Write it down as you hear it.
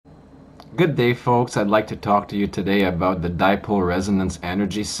Good day, folks. I'd like to talk to you today about the dipole resonance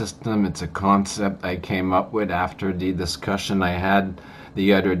energy system. It's a concept I came up with after the discussion I had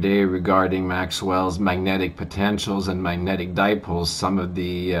the other day regarding Maxwell's magnetic potentials and magnetic dipoles. Some of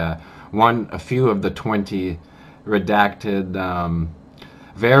the a few of the 20 redacted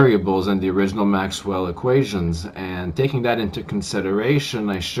variables in the original Maxwell equations. And taking that into consideration,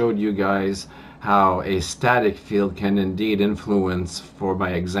 I showed you guys how a static field can indeed influence. For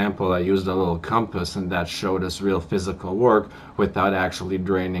my example, I used a little compass, and that showed us real physical work without actually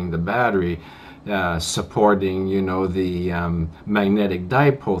draining the battery, supporting, the magnetic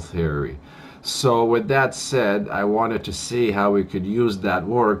dipole theory. So with that said, I wanted to see how we could use that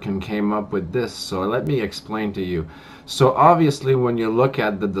work and came up with this. So let me explain to you. So obviously, when you look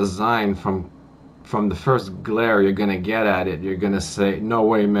at the design from the first glare you're going to get at it, you're going to say, no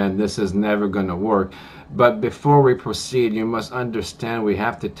way, man, this is never going to work. But before we proceed, you must understand we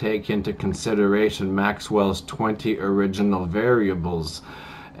have to take into consideration Maxwell's 20 original variables.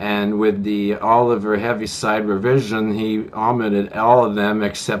 And with the Oliver Heaviside revision, he omitted all of them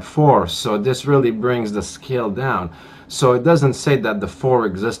except 4. So this really brings the scale down. So it doesn't say that the 4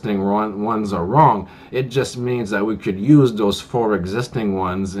 existing ones are wrong. It just means that we could use those 4 existing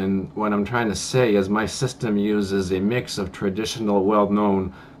ones. And what I'm trying to say is my system uses a mix of traditional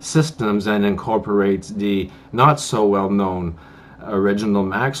well-known systems and incorporates the not so well-known original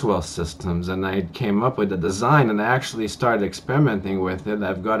Maxwell systems. And I came up with a design, and I actually started experimenting with it.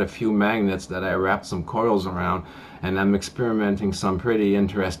 I've got a few magnets that I wrapped some coils around, and I'm experimenting some pretty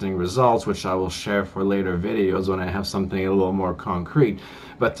interesting results, which I will share for later videos when I have something a little more concrete.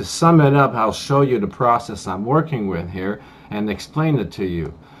 But to sum it up, I'll show you the process I'm working with here and explain it to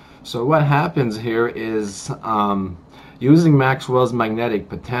you. So what happens here is using Maxwell's magnetic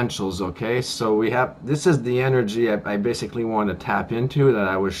potentials, okay? So we have, this is the energy I basically want to tap into that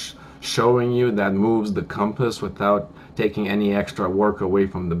I was showing you, that moves the compass without taking any extra work away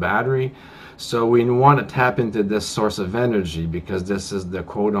from the battery. So we want to tap into this source of energy because this is the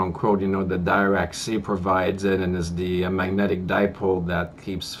quote-unquote, the Dirac C provides it, and is the magnetic dipole that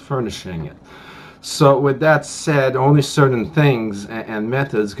keeps furnishing it. So with that said, only certain things and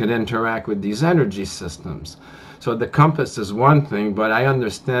methods can interact with these energy systems. So the compass is one thing, but I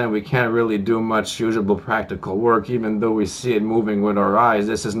understand we can't really do much usable practical work. Even though we see it moving with our eyes,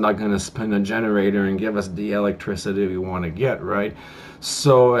 this is not going to spin a generator and give us the electricity we want to get, right?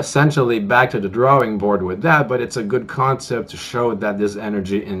 So essentially back to the drawing board with that, but it's a good concept to show that this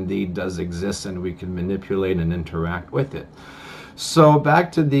energy indeed does exist and we can manipulate and interact with it. So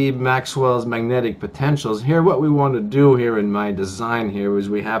back to the Maxwell's magnetic potentials. Here, what we want to do here in my design here is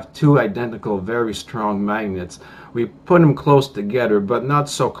we have 2 identical, very strong magnets. We put them close together, but not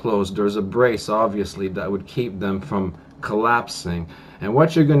so close. There's a brace, obviously, that would keep them from collapsing. And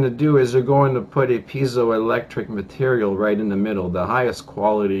what you're going to do is you're going to put a piezoelectric material right in the middle, the highest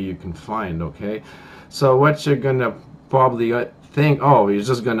quality you can find, okay? So what you're going to probably think, oh, you're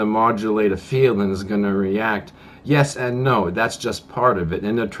just going to modulate a field and it's going to react. Yes and no, that's just part of it.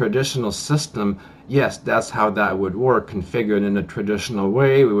 In a traditional system, yes, that's how that would work. Configured in a traditional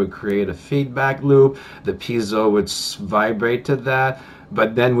way, we would create a feedback loop. The piezo would vibrate to that,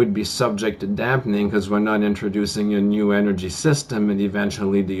 but then we'd be subject to dampening because we're not introducing a new energy system, and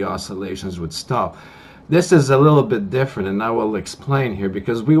eventually the oscillations would stop. This is a little bit different, and I will explain here,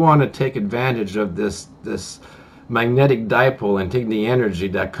 because we want to take advantage of this magnetic dipole and take the energy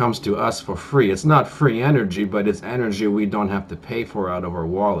that comes to us for free. It's not free energy, but it's energy we don't have to pay for out of our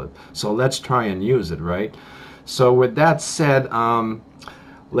wallet. So let's try and use it, right? So with that said,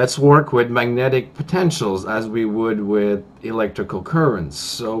 let's work with magnetic potentials as we would with electrical currents.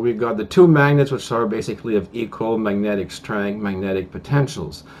 So we've got the 2 magnets, which are basically of equal magnetic strength, magnetic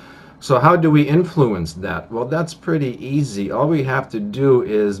potentials. So how do we influence that? Well, that's pretty easy. All we have to do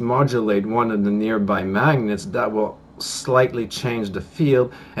is modulate one of the nearby magnets. That will slightly change the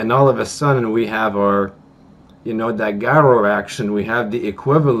field, and all of a sudden we have our, that gyro action. We have the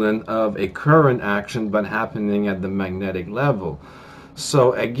equivalent of a current action, but happening at the magnetic level.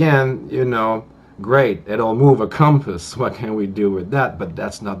 So again, great, it'll move a compass. What can we do with that? But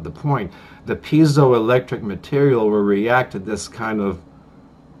that's not the point. The piezoelectric material will react to this kind of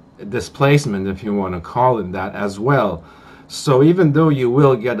displacement, if you want to call it that, as well. So even though you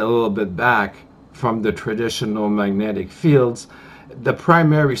will get a little bit back from the traditional magnetic fields, the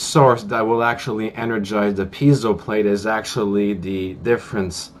primary source that will actually energize the piezo plate is actually the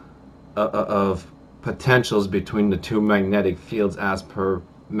difference of potentials between the 2 magnetic fields as per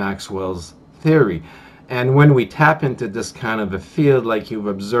Maxwell's theory. And when we tap into this kind of a field, like you've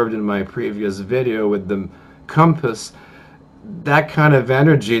observed in my previous video with the compass, that kind of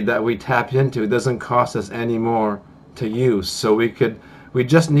energy that we tap into doesn't cost us any more to use. So we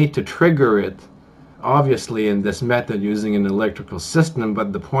just need to trigger it, obviously in this method using an electrical system,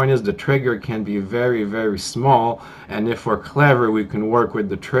 but the point is the trigger can be very, very small, and if we're clever we can work with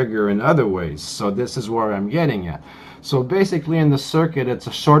the trigger in other ways. So this is where I'm getting at. So basically in the circuit, it's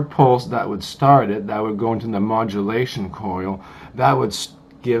a short pulse that would start it, that would go into the modulation coil, that would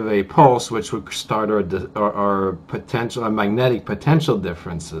give a pulse which would start our potential, our magnetic potential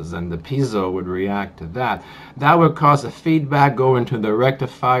differences, and the piezo would react to that. That would cause a feedback, go into the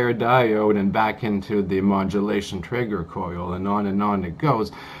rectifier diode and back into the modulation trigger coil, and on it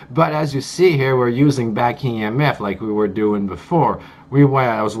goes. But as you see here, we're using back EMF like we were doing before. We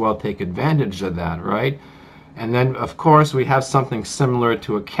might as well take advantage of that, right? And then, of course, we have something similar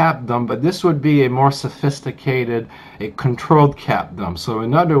to a cap dump, but this would be a more sophisticated, a controlled cap dump. So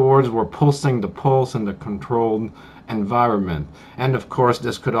in other words, we're pulsing the pulse in the controlled environment. And of course,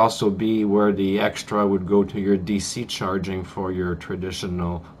 this could also be where the extra would go to your DC charging for your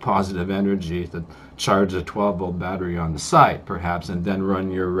traditional positive energy to charge a 12-volt battery on the side, perhaps, and then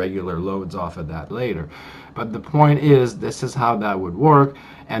run your regular loads off of that later. But the point is, this is how that would work.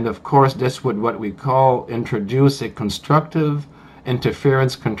 And of course, this would what we call introduce a constructive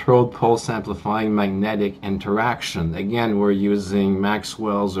interference controlled pulse amplifying magnetic interaction. Again, we're using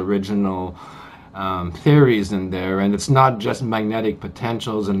Maxwell's original theories in there, and it's not just magnetic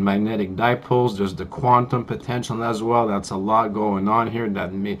potentials and magnetic dipoles. There's the quantum potential as well. That's a lot going on here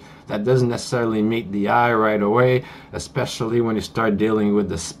that doesn't necessarily meet the eye right away, especially when you start dealing with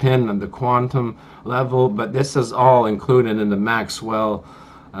the spin and the quantum level, but this is all included in the Maxwell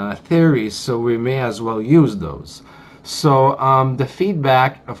theories, so we may as well use those. So the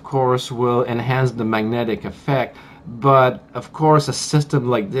feedback, of course, will enhance the magnetic effect, but of course a system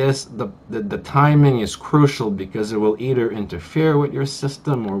like this, the timing is crucial because it will either interfere with your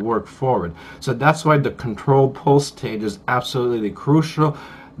system or work forward. So that's why the controlled pulse stage is absolutely crucial.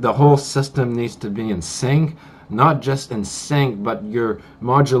 The whole system needs to be in sync. Not just in sync, but your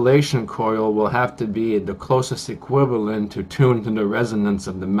modulation coil will have to be the closest equivalent to tune to the resonance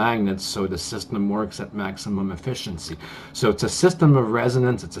of the magnets so the system works at maximum efficiency. So it's a system of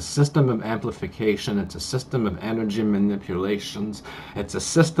resonance, it's a system of amplification, it's a system of energy manipulations, it's a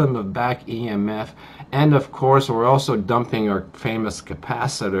system of back EMF, and of course we're also dumping our famous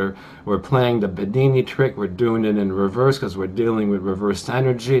capacitor. We're playing the Bedini trick, we're doing it in reverse because we're dealing with reverse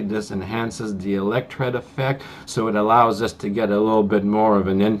energy. This enhances the electret effect, so it allows us to get a little bit more of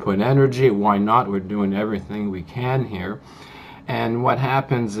an input energy. Why not? We're doing everything we can here. And what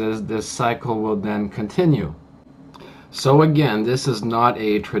happens is this cycle will then continue. So again, this is not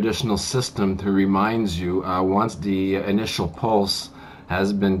a traditional system to remind you once the initial pulse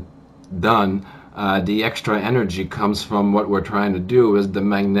has been done, the extra energy comes from what we're trying to do is the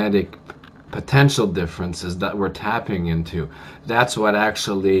magnetic potential differences that we're tapping into. That's what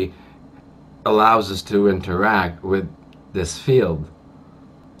actually allows us to interact with this field.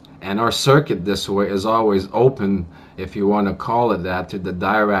 And our circuit this way is always open, if you want to call it that, to the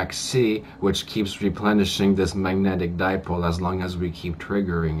Dirac C, which keeps replenishing this magnetic dipole as long as we keep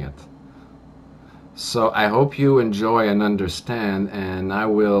triggering it. So I hope you enjoy and understand, and I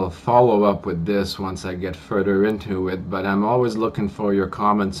will follow up with this once I get further into it, but I'm always looking for your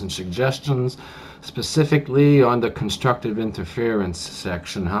comments and suggestions, specifically on the constructive interference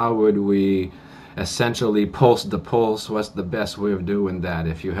section. How would we essentially pulse the pulse? What's the best way of doing that?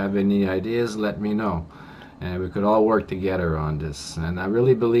 If you have any ideas, let me know, and we could all work together on this. And I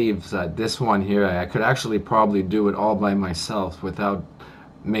really believe that this one here, I could actually probably do it all by myself without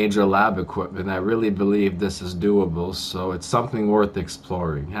major lab equipment. I really believe this is doable, so it's something worth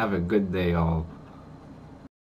exploring. Have a good day all.